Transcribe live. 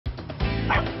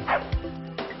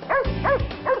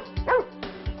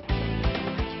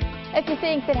you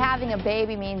think that having a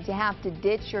baby means you have to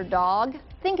ditch your dog,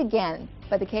 think again.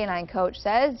 But the K-9 coach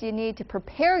says you need to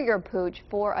prepare your pooch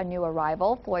for a new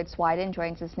arrival. Floyd Swiden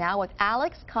joins us now with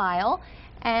Alex, Kyle,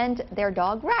 and their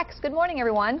dog Rex. Good morning,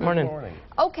 everyone. Good morning.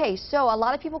 Okay, so a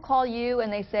lot of people call you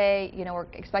and they say, you know, we're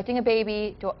expecting a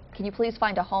baby. Can you please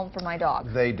find a home for my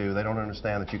dog? They do. They don't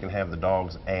understand that you can have the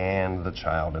dogs and the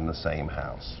child in the same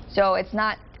house. So it's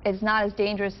not as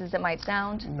dangerous as it might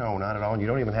sound? No, not at all. And you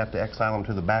don't even have to exile them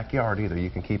to the backyard either.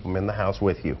 You can keep them in the house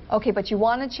with you. Okay, but you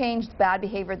want to change the bad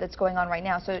behavior that's going on right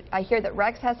now. So I hear that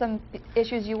Rex has some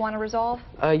issues you want to resolve?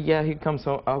 Yeah, he comes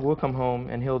home. We'll come home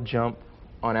and he'll jump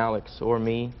on Alex or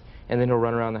me, and then he'll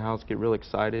run around the house, get real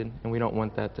excited, and we don't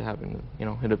want that to happen. You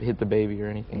know, hit the baby or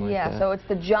anything like that. Yeah, so it's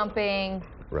the jumping.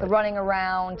 Right. The running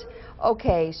around.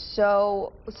 Okay,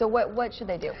 so what should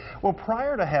they do? Well,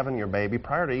 prior to having your baby,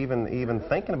 prior to even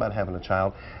thinking about having a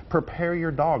child, prepare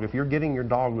your dog. If you're getting your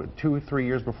dog 2 or 3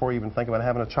 years before you even think about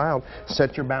having a child,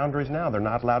 set your boundaries now. They're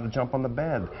not allowed to jump on the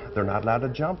bed. They're not allowed to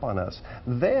jump on us.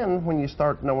 Then, when you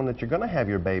start knowing that you're going to have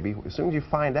your baby, as soon as you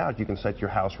find out, you can set your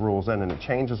house rules in, and it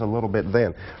changes a little bit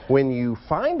then. When you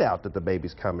find out that the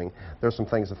baby's coming, there's some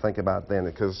things to think about then,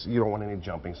 because you don't want any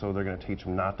jumping, so they're going to teach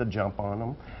them not to jump on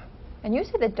them. And you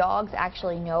say the dogs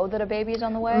actually know that a baby is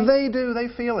on the way? They do. They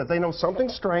feel it. They know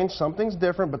something's strange, something's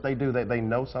different, but they do. They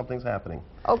know something's happening.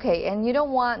 Okay, and you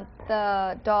don't want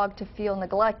the dog to feel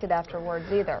neglected afterwards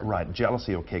either. Right.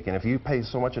 Jealousy will kick in. If you pay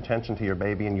so much attention to your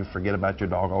baby and you forget about your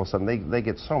dog, all of a sudden they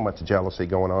get so much jealousy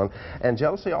going on. And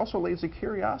jealousy also leads to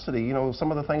curiosity. You know,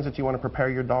 some of the things that you want to prepare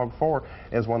your dog for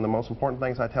is one of the most important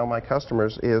things I tell my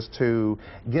customers is to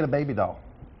get a baby doll.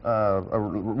 A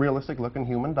realistic looking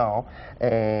human doll,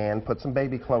 and put some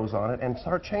baby clothes on it and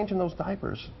start changing those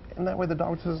diapers. And that way the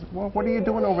dog says, well, what are you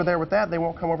doing over there with that? They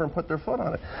won't come over and put their foot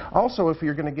on it. Also, if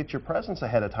you're going to get your presents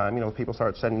ahead of time, you know, people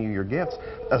start sending you your gifts,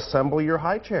 assemble your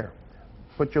high chair.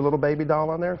 Put your little baby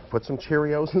doll on there, put some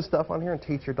Cheerios and stuff on here, and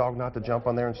teach your dog not to jump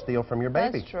on there and steal from your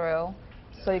baby. That's true.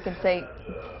 So you can say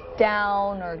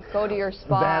down or go to your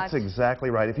spot. That's exactly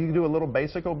right. If you can do a little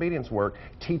basic obedience work,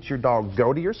 teach your dog,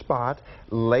 go to your spot,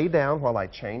 lay down while I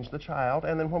change the child,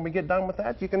 and then when we get done with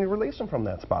that, you can release them from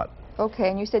that spot. Okay,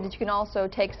 and you said that you can also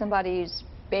take somebody's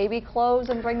baby clothes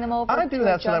and bring them over? I do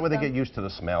that so that way they get used to the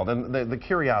smell. Then the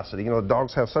curiosity. You know, the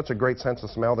dogs have such a great sense of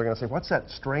smell. They're going to say, what's that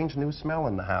strange new smell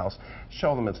in the house?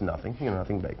 Show them it's nothing, you know,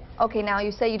 nothing big. Okay, now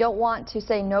you say you don't want to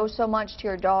say no so much to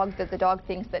your dog that the dog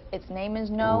thinks that its name is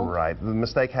no? Right. The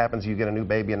mistake happens, you get a new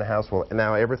baby in the house, well,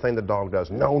 now everything the dog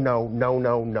does, no, no, no,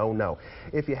 no, no, no.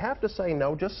 If you have to say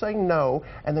no, just say no,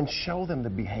 and then show them the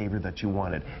behavior that you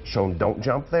wanted. Show them don't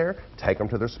jump there, take them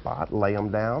to their spot, lay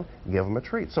them down, give them a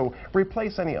treat. So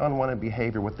replace any unwanted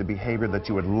behavior with the behavior that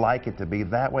you would like it to be.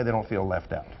 That way they don't feel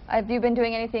left out. Have you been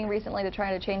doing anything recently to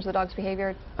try to change the dog's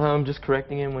behavior? Just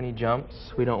correcting him when he jumps.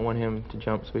 We don't want him to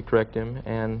jump, so we correct him,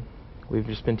 and we've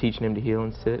just been teaching him to heel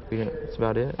and sit. That's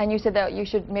about it. And you said that you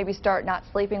should maybe start not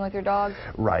sleeping with your dog?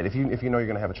 Right. If you know you're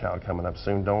going to have a child coming up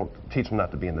soon, don't teach them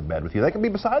not to be in the bed with you. They can be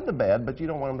beside the bed, but you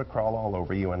don't want them to crawl all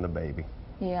over you and the baby.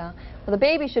 Yeah. Well, the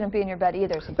baby shouldn't be in your bed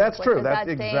either. That's true. That's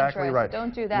exactly right.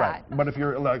 Don't do that. Right. But if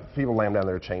you're like people laying down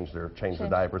there to change the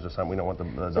diapers or something, we don't want the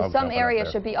dog. So some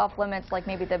areas should be off limits, like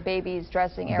maybe the baby's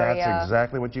dressing area. That's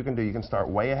exactly what you can do. You can start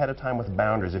way ahead of time with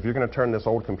boundaries. If you're going to turn this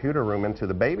old computer room into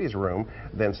the baby's room,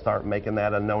 then start making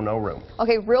that a no-no room.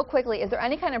 Okay, real quickly, is there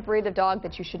any kind of breed of dog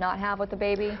that you should not have with the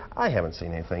baby? I haven't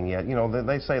seen anything yet. You know,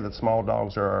 they say that small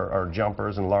dogs are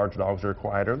jumpers and large dogs are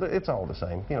quieter. It's all the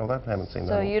same. You know, I haven't seen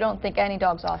that. So you don't think any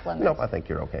dog's off limits? Nope, I think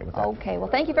you're okay with that. Okay, well,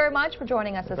 thank you very much for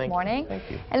joining us this morning.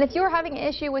 Thank you. And if you're having an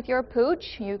issue with your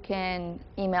pooch, you can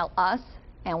email us,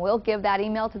 and we'll give that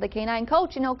email to the K-9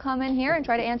 coach, and he'll come in here and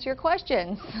try to answer your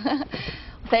questions.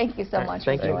 Thank you so much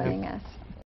for joining us.